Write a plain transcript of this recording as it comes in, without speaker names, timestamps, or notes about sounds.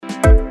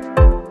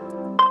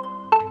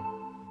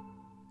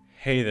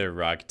Hey there,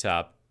 Rock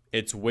Top.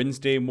 It's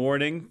Wednesday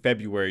morning,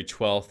 February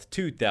 12th,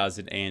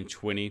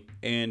 2020,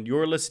 and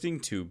you're listening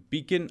to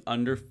Beacon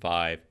Under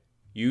 5,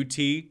 UT,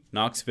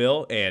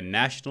 Knoxville, and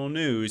national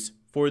news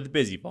for the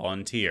busy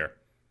volunteer.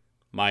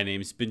 My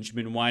name's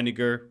Benjamin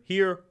Weiniger,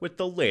 here with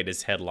the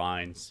latest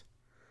headlines.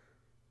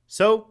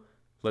 So,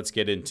 let's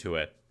get into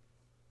it.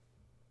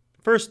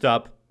 First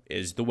up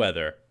is the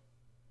weather.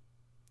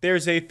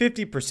 There's a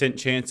 50%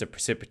 chance of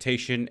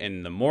precipitation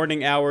in the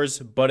morning hours,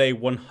 but a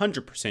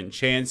 100%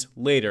 chance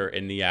later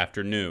in the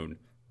afternoon.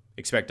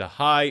 Expect a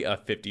high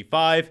of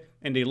 55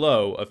 and a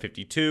low of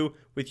 52,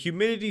 with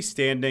humidity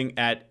standing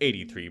at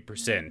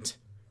 83%.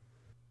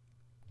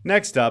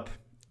 Next up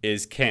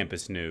is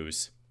campus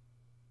news.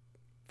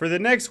 For the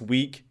next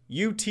week,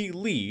 UT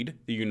LEAD,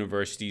 the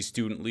university's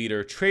student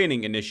leader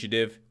training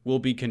initiative, will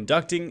be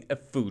conducting a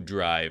food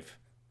drive.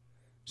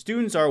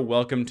 Students are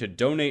welcome to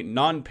donate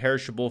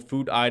non-perishable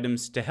food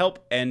items to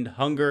help end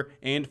hunger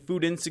and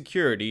food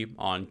insecurity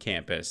on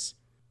campus.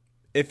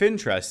 If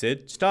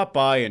interested, stop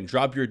by and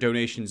drop your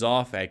donations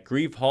off at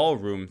Grieve Hall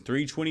Room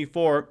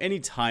 324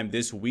 anytime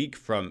this week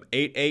from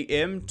 8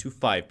 a.m. to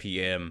 5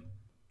 p.m.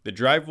 The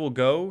drive will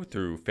go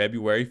through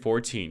February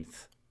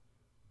 14th.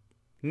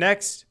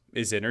 Next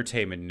is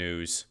entertainment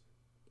news.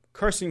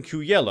 Carson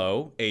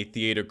Cuyello, a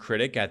theater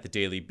critic at the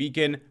Daily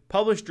Beacon,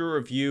 published a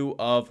review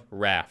of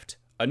Raft,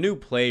 a new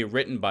play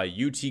written by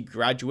UT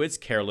graduates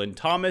Carolyn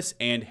Thomas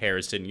and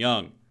Harrison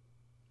Young.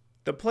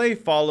 The play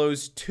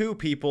follows two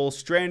people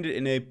stranded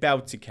in a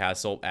bouncy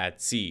castle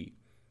at sea.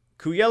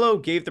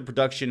 Cuyello gave the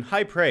production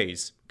high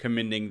praise,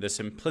 commending the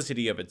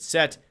simplicity of its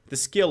set, the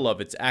skill of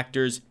its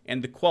actors,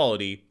 and the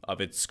quality of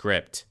its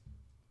script.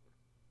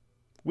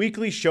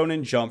 Weekly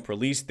Shonen Jump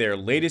released their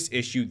latest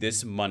issue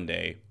this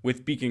Monday,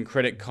 with Beacon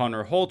critic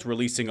Connor Holt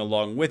releasing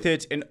along with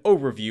it an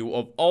overview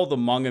of all the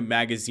manga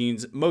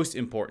magazine's most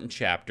important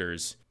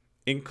chapters,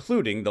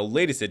 including the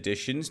latest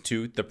additions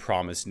to The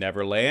Promised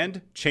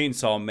Neverland,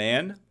 Chainsaw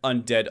Man,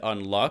 Undead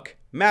Unluck,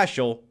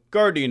 Mashle,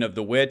 Guardian of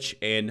the Witch,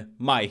 and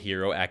My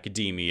Hero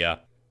Academia.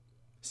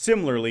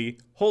 Similarly,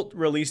 Holt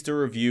released a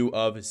review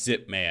of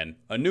Zip Man,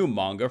 a new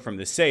manga from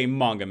the same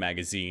manga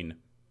magazine.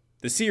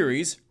 The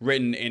series,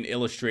 written and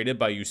illustrated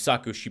by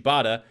Yusaku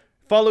Shibata,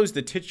 follows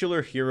the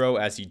titular hero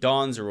as he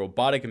dons a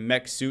robotic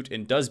mech suit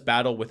and does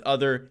battle with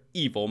other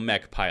evil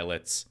mech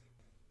pilots.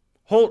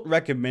 Holt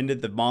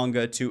recommended the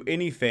manga to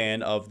any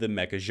fan of the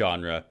mecha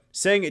genre,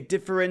 saying it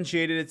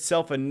differentiated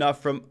itself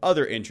enough from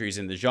other entries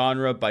in the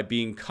genre by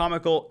being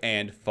comical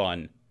and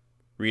fun.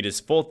 Read his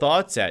full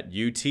thoughts at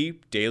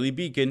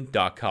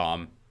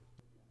utdailybeacon.com.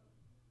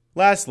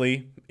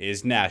 Lastly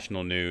is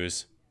national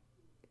news.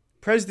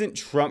 President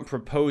Trump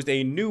proposed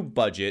a new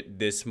budget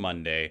this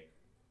Monday.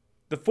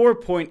 The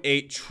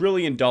 $4.8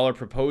 trillion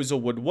proposal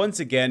would once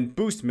again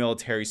boost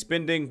military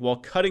spending while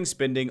cutting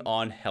spending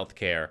on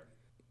healthcare.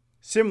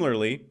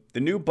 Similarly, the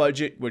new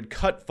budget would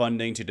cut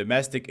funding to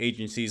domestic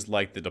agencies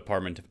like the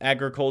Department of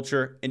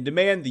Agriculture and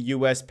demand the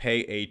U.S.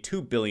 pay a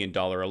 $2 billion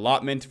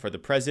allotment for the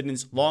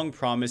president's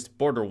long-promised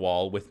border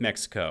wall with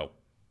Mexico.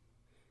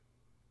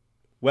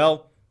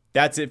 Well,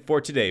 that's it for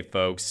today,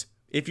 folks.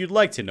 If you'd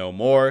like to know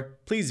more,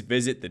 please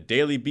visit the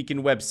Daily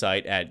Beacon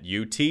website at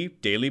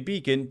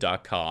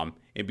utdailybeacon.com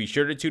and be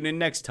sure to tune in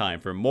next time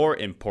for more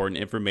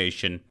important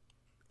information.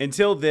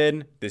 Until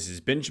then, this is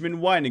Benjamin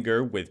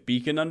Weiniger with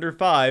Beacon Under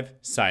 5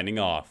 signing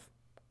off.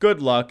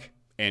 Good luck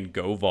and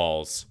go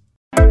Vols.